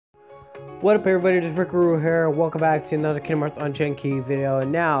What up everybody, it is Rickaroo here. Welcome back to another Kingdom Hearts Unchained Key video.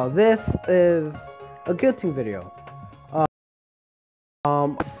 And now, this is a guilting video.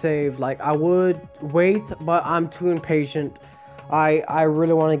 Save, like, I would wait, but I'm too impatient. I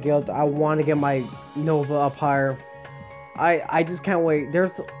really want to guilt. I want to get my Nova up higher. I just can't wait.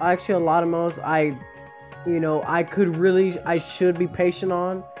 There's actually a lot of modes I should be patient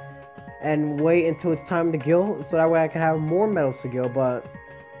on and wait until it's time to guild, so that way I can have more medals to guild, but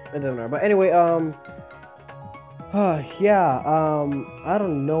it doesn't matter. But anyway, yeah, I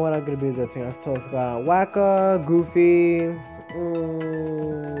don't know what I'm gonna be a good thing. I totally forgot. Waka, Goofy,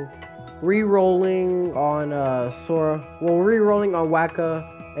 re-rolling on Sora. Well, re-rolling on Waka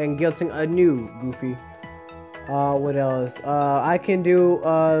and guilting a new Goofy. What else? I can do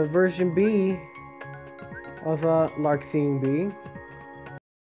version B of Larxene B,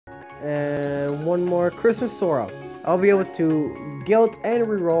 and one more Christmas Sora. I'll be able to guilt and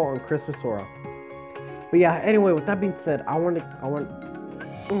reroll on Christmas Sora. But yeah, anyway, with that being said, I want to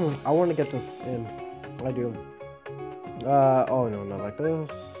get this in. I do. Oh no, not like this.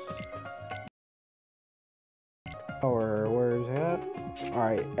 Or where is that? All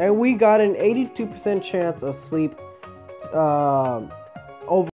right, and we got an 82% chance of sleep. Over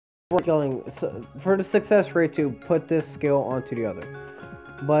killing for the success rate to put this skill onto the other.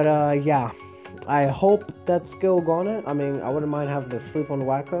 But yeah. I hope that skill got it. I mean, I wouldn't mind having to sleep on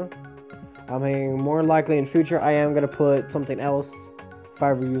Waka. I mean, more likely in future, I am gonna put something else if I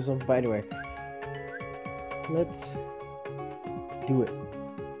ever use them. But anyway, let's do it.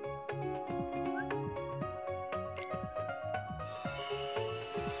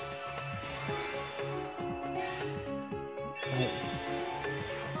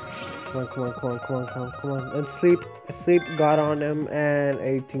 Come on. And sleep got on him, and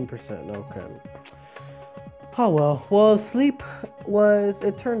 18%. Okay. Oh well, sleep was,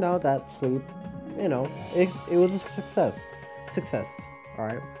 it turned out that sleep, it was a success.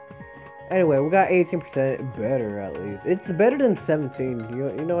 Alright. Anyway, we got 18% better, at least. It's better than 17,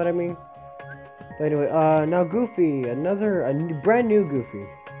 you know what I mean? But anyway, now Goofy, a brand new Goofy.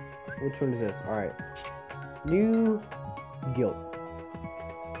 Which one is this? Alright. New guild.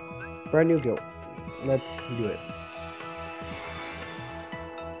 Brand new guild. Let's do it.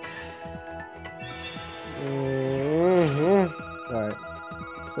 Alright.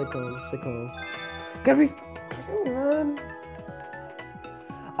 Stick on. Gotta be.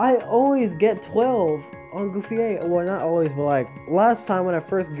 I always get 12 on Goofy 8. Well, not always, but like last time when I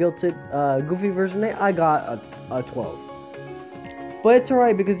first guilted Goofy version 8, I got a 12. But it's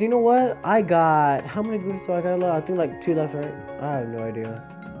alright because you know what? I got, how many Goofys do I got left? I think like 2 left, right? I have no idea.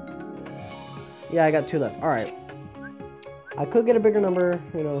 Yeah, I got 2 left. Alright. I could get a bigger number,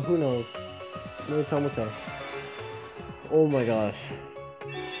 who knows. No time will tell. Oh my gosh.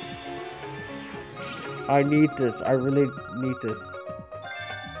 I need this. I really need this.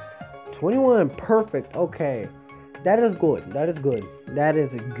 21, perfect. Okay. That is good.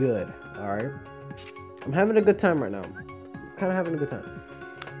 Alright. I'm having a good time right now. Kind of having a good time.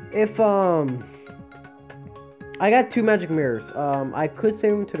 If, I got 2 magic mirrors. I could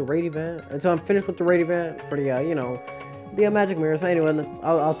save them to the raid event until I'm finished with the raid event for the, the magic mirrors. But anyway,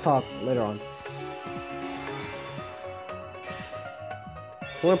 I'll talk later on.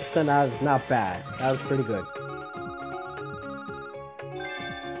 1% that is not bad. That was pretty good.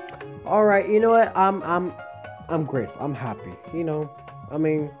 All right, you know what? I'm grateful. I'm happy. I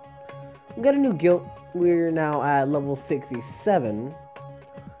mean, we got a new guild. We're now at level 67.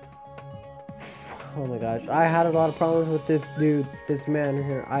 Oh my gosh, I had a lot of problems with this dude, this man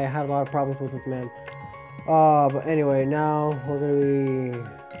here. But anyway, now we're gonna be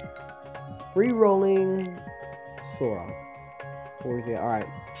re-rolling Sora. Where is he? Alright.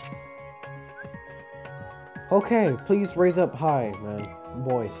 Okay, please raise up high, man.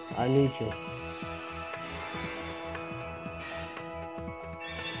 Boy, I need you.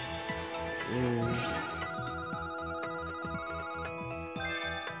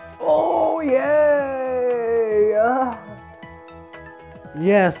 Oh, yay!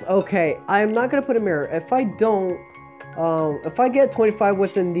 Yes, okay. I'm not gonna put a mirror. If I don't, if I get 25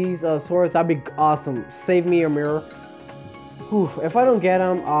 within these swords, that'd be awesome. Save me a mirror. Whew, if I don't get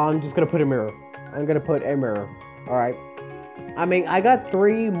them, I'm just gonna put a mirror. Alright. I mean, I got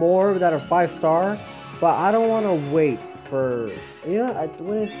 3 more that are 5-star, but I don't want to wait for, maybe I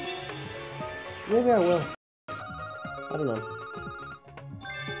will. I don't know.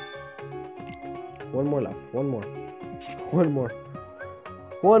 One more left. One more.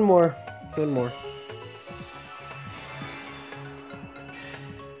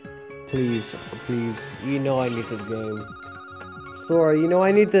 Please. You know I need this game. Sora, you know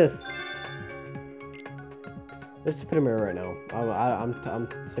I need this. Let's just put a mirror right now. I'm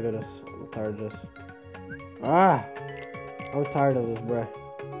sick of this. I'm tired of this. Ah! I'm tired of this, bruh.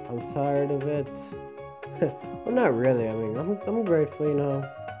 I'm tired of it. Well, not really. I mean, I'm grateful, you know.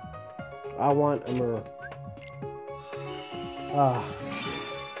 I want a mirror. Ah.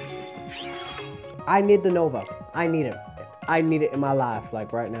 I need the Nova. I need it. I need it in my life,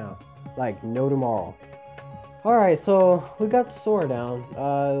 like right now. Like, no tomorrow. Alright, so we got Sora down.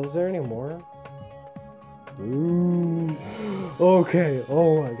 Was there any more? Ooh. Okay.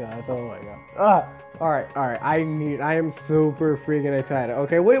 Oh my god. Oh my god. Ah. Alright. I am super freaking excited.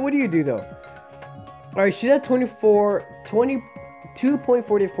 Okay, what do you do though? Alright, she's at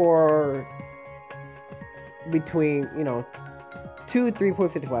 22.44 between, you know, 2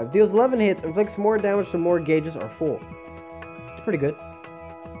 3.55. Deals 11 hits, inflicts more damage the more gauges are full. It's pretty good.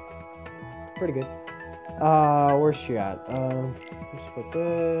 Pretty good. Where's she at? Let's put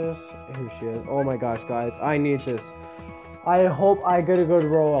this. Here she is. Oh my gosh, guys, I need this. I hope I get a good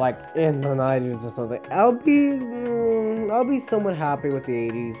roll, like in the 90s or something. I'll be somewhat happy with the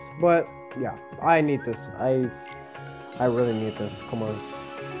 80s, but yeah, I need this. I really need this. Come on.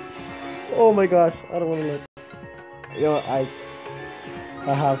 Oh my gosh, I don't want to let. You know, I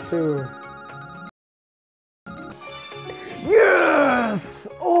have to. Yes!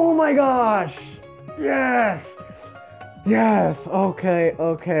 Oh my gosh! Yes! Yes! Okay.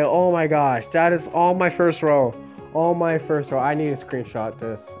 Oh my gosh, that is all my first row. All my first row. I need to screenshot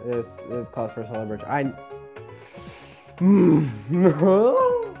this. This is cause for celebration.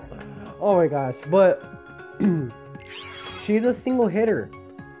 Oh my gosh, but she's a single hitter.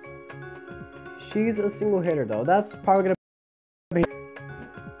 She's a single hitter though. That's probably gonna be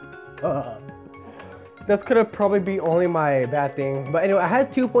that's gonna probably be only my bad thing. But anyway, I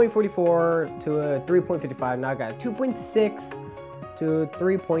had 2.44 to a 3.55. Now I got 2.6 to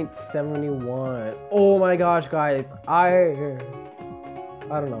 3.71. Oh my gosh, guys! I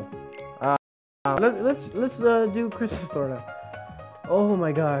don't know. Let's do Christmas sort of. Oh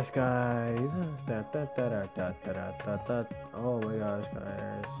my gosh, guys! Oh my gosh,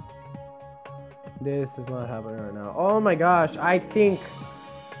 guys! This is not happening right now. Oh my gosh! I think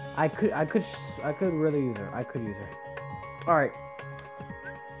I could really use her. I could use her. All right.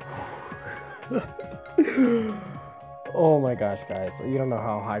 Oh my gosh, guys! You don't know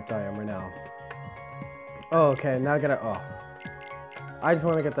how hyped I am right now. Oh, okay, now I gotta. Oh, I just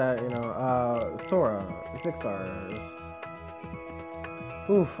want to get that. You know, Sora, 6 stars.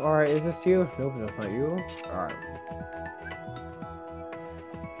 Oof. All right, is this you? Nope, that's not you. All right.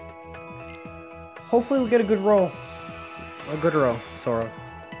 Hopefully we get a good roll. A good roll, Sora.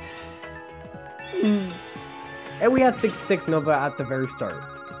 And we have 6/6 Nova at the very start.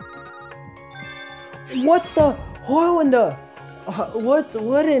 What the? How in the?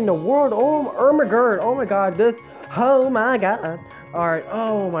 What in the world? Oh my god! Oh my god! This. Oh my god! All right.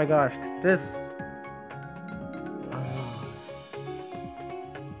 Oh my gosh! This.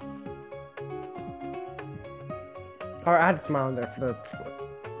 All right. I had to smile in there for the.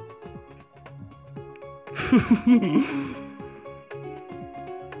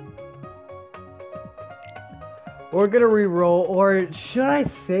 We're gonna re-roll, or should I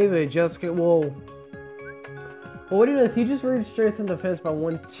save it? Just get well, what do you know? If you just read strength and defense by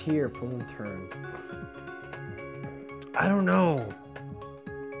 1 tier for 1 turn, I don't know.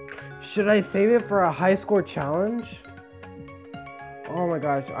 Should I save it for a high score challenge? Oh my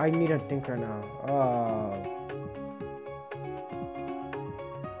gosh, I need to think right now.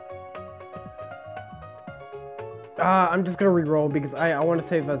 I'm just gonna re-roll because I want to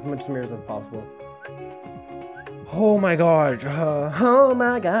save as much mirrors as possible. Oh my gosh. Oh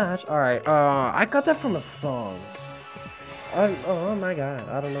my gosh. Alright, I got that from a song. Oh my god,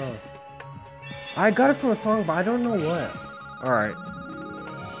 I don't know. I got it from a song, but I don't know what. Alright.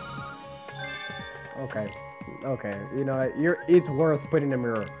 Okay, you know what? It's worth putting a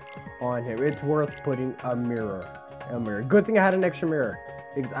mirror on him. It's worth putting a mirror. Good thing I had an extra mirror,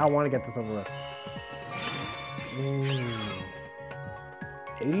 because I want to get this over with.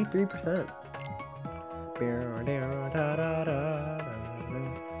 83%.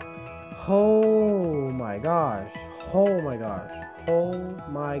 Oh my gosh. Oh my gosh. Oh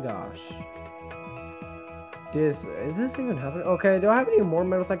my gosh. Is this even happening? Okay, do I have any more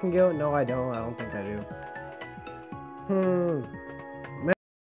medals I can get? No, I don't. I don't think I do.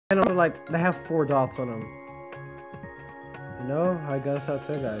 Man, like, they have 4 dots on them. No, I guess that's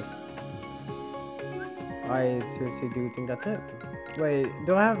it, guys. I seriously do think that's it. Wait,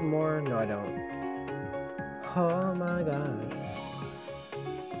 do I have more? No, I don't. Oh my gosh.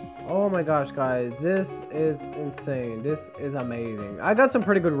 Oh my gosh, guys. This is insane. This is amazing. I got some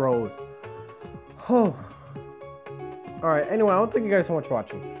pretty good rolls. Oh. Alright, anyway, I want to thank you guys so much for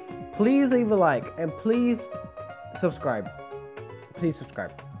watching. Please leave a like and please subscribe. Please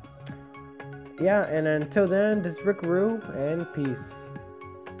subscribe. Yeah, and until then, this is Rick Roo, and peace.